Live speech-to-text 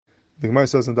The Gemara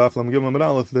says in Daf Lam Gimel Amud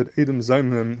Aleph that Edom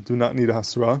Zaymim do not need a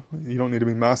hasra. You don't need to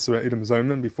be master at Edom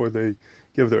Zaymim before they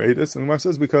give their edus. And the Gemara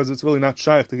says because it's really not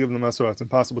Shaykh to give them hasra. It's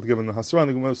impossible to give them the hasra. And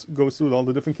the Gemara goes through all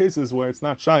the different cases where it's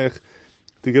not Shaykh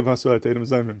to give hasra at Edom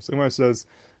Zaymim. So the Gemara says,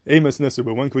 Amos Nisr,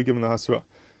 but when can we give them the hasra?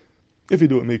 If you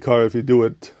do it Mikar, if you do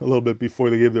it a little bit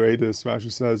before they give their edus,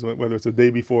 Rashi says, whether it's a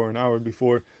day before or an hour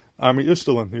before, Amri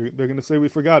Ishtelen, they're going to say we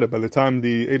forgot it. By the time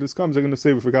the edus comes, they're going to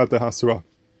say we forgot the hasra.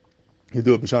 You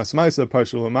do it b'shas ma'isa,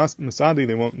 partial masadi,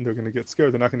 they're going to get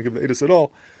scared, they're not going to give the edus at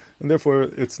all, and therefore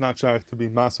it's not shaykh to be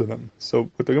master them.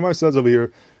 So what the Gemara says over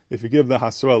here, if you give the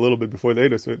hasra a little bit before the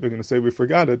edus, they're going to say we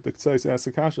forgot it. The Ksai asks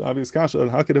the kasha, obvious kasha,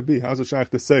 how could it be? How's it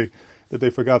shaykh to say that they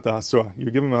forgot the hasra? You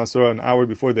give them a hasra an hour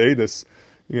before the edus,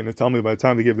 you're going to tell me by the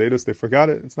time they give the edus they forgot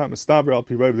it. It's not mistaber al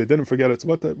pirayv, they didn't forget it. So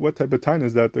what type of time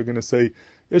is that? They're going to say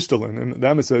ishtalin, and the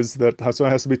Amma says that hasra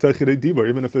has to be teichidei dibur.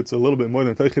 Even if it's a little bit more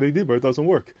than teichidei dibur, it doesn't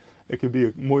work. It could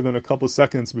be more than a couple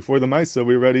seconds before the Maisa.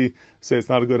 We already say it's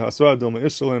not a good hasra, Dilma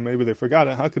Ishtalin, maybe they forgot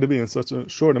it. How could it be in such a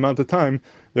short amount of time?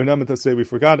 They're not meant to say we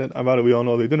forgot it. About it, we all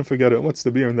know they didn't forget it. What's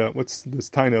the beer in that? What's this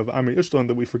tiny of Amri Ishtalin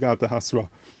that we forgot the hasra?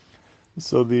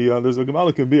 So there's a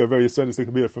Gemalik beer, very essential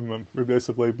beer from Rabbi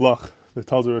Yosef Leyb Bluch that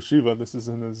tells her a Shiva. This is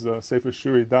in his Sefer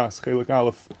Shuri Das, Chelik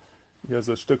Aleph. He has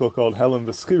a shtickle called Helen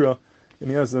V'Schira. And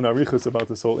he has an arichas about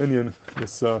this whole Indian.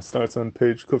 This starts on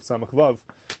page Kuf Samach Vav,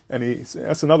 and he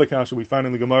asks another kasha. We find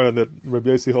in the Gemara that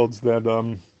Rabbi Yossi holds that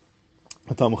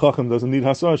a Talmid Chacham doesn't need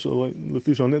hasra.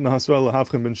 Lefisho nitna hasra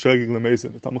lahavchem ben shegig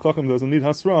lemezid. A Talmid Chacham doesn't need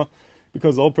hasra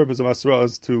because the whole purpose of hasra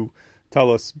is to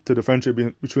tell us to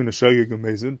differentiate between a shegig and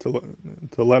mezid,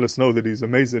 to let us know that he's a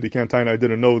mezid. He can't tie, I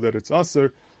didn't know that it's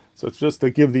aser. So it's just to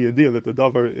give the idea that the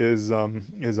davar is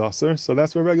aser. So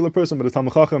that's for a regular person. But a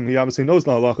Talmid Chacham, he obviously knows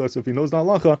the halacha. So if he knows the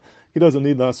halacha, he doesn't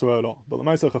need the hasra at all. But the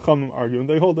Ma'aseh Chacham argue, and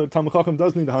they hold that Talmid Chacham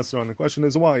does need the hasra. And the question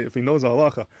is why? If he knows the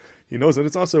halacha, he knows that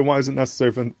it's aser. Why is it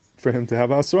necessary for him to have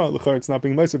hasra? L'char, it's not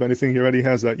being ma'aseh of anything. He already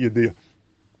has that yediyah.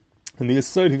 And the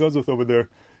aside he goes with over there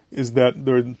is that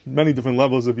there are many different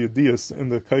levels of yediyas in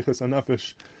the kayches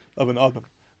hanefesh of an adam.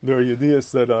 There are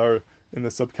yediyas that are in the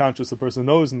subconscious the person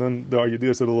knows, and then there are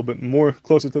yediyas that are a little bit more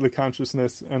closer to the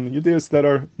consciousness, and yediyas that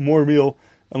are more real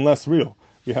and less real.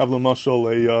 You have l'mashal,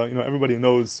 everybody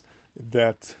knows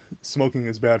that smoking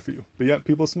is bad for you, but yet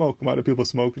people smoke. Why do people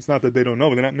smoke? It's not that they don't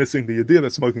know, they're not missing the idea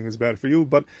that smoking is bad for you,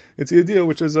 but it's the idea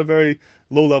which is a very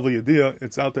low-level idea.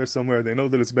 It's out there somewhere, they know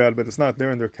that it's bad, but it's not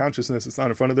there in their consciousness, it's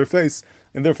not in front of their face,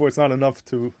 and therefore it's not enough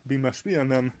to be mashpi on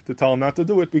them to tell them not to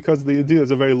do it, because the idea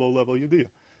is a very low-level idea.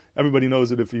 Everybody knows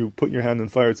that if you put your hand in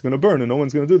fire, it's going to burn, and no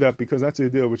one's going to do that because that's the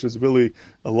idea which is really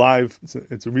alive,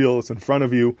 it's real, it's in front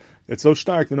of you, it's so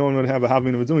stark that no one would have a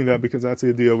having of doing that because that's the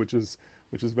idea which is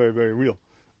very, very real.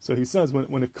 So he says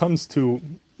when it comes to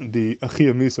the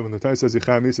achiyah misa, when the Torah says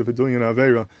achiyah misa for doing an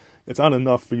avera, it's not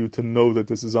enough for you to know that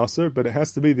this is aser, but it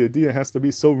has to be, the idea has to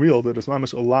be so real that it's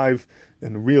mamash alive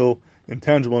and real and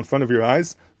tangible in front of your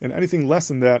eyes, and anything less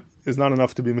than that is not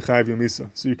enough to be mechayiv yamisa.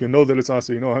 So you can know that it's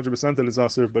aser, you know 100% that it's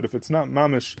aser, but if it's not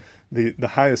mamish, the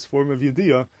highest form of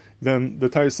yediyah, then the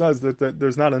Torah says that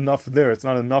there's not enough there, it's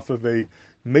not enough of a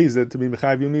mezid to be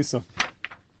mechayiv yamisa.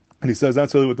 And he says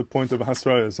that's really what the point of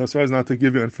hasra is. Hasra is not to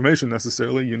give you information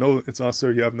necessarily. You know it's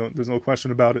aser. There's no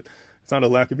question about it. It's not a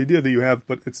lack of idea that you have,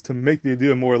 but it's to make the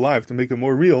idea more alive, to make it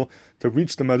more real, to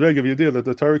reach the madreg of idea that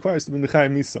the Torah requires to be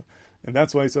mechayiv misa. And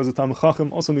that's why he says the Talmid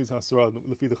Chacham also needs hasra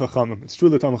lefi the Chachamim. It's true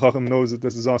the Talmid Chacham knows that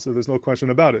this is aser. There's no question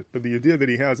about it. But the idea that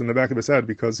he has in the back of his head,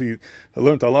 because he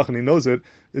learned halach and he knows it,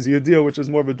 is the idea which is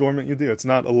more of a dormant idea. It's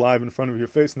not alive in front of your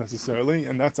face necessarily,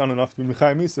 and that's not enough to be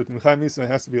mechayiv misa. Mechayiv misa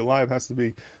has to be alive, has to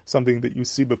be something that you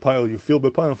see b'payil, you feel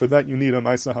b'payil. For that you need a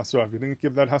ma'isa hasra. If you didn't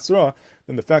give that hasra,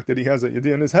 then the fact that he has that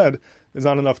idea in his head is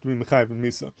not enough to be mechayiv and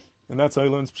misa. And that's how he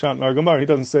learns pshat in Gemara. He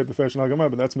doesn't say b'fresh in Gemara,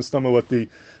 but that's mistama what the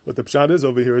pshat is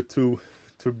over here, to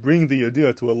bring the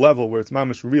idea to a level where it's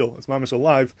mamish real, it's mamish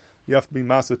alive. You have to be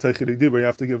masa teichidei dibur. You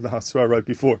have to give the hasra right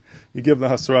before. You give the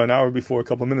hasra an hour before, a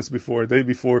couple of minutes before, a day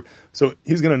before. So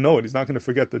he's going to know it. He's not going to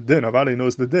forget the din. Avadi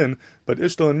knows the din, but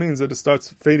ishtalin means that it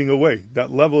starts fading away.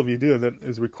 That level of idea that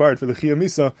is required for the chiyah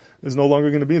misa is no longer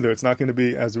going to be there. It's not going to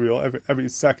be as real. Every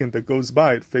second that goes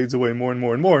by, it fades away more and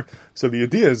more and more. So the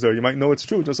idea is there. You might know it's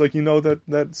true, just like you know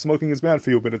that smoking is bad for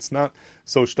you, but it's not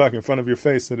so stuck in front of your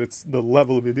face that it's the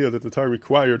level of idea that the Torah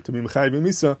required to be mechayiv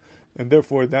misa, and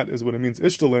therefore that is what it means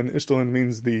Ishtelen. Ishtelen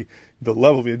means the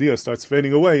level of idea starts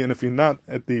fading away, and if you're not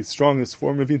at the strongest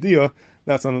form of idea,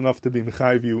 that's not enough to be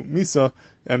mechayiv you misa,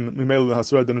 and Mimele the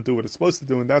Hasra didn't do what it's supposed to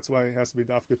do, and that's why it has to be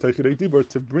dafka teichidei dibur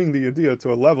to bring the idea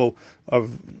to a level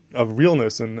of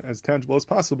realness and as tangible as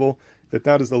possible.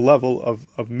 That is the level of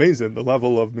mezid, the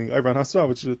level of being Ivan Hasra,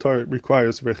 which the Torah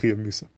requires for Chiyuv Misa.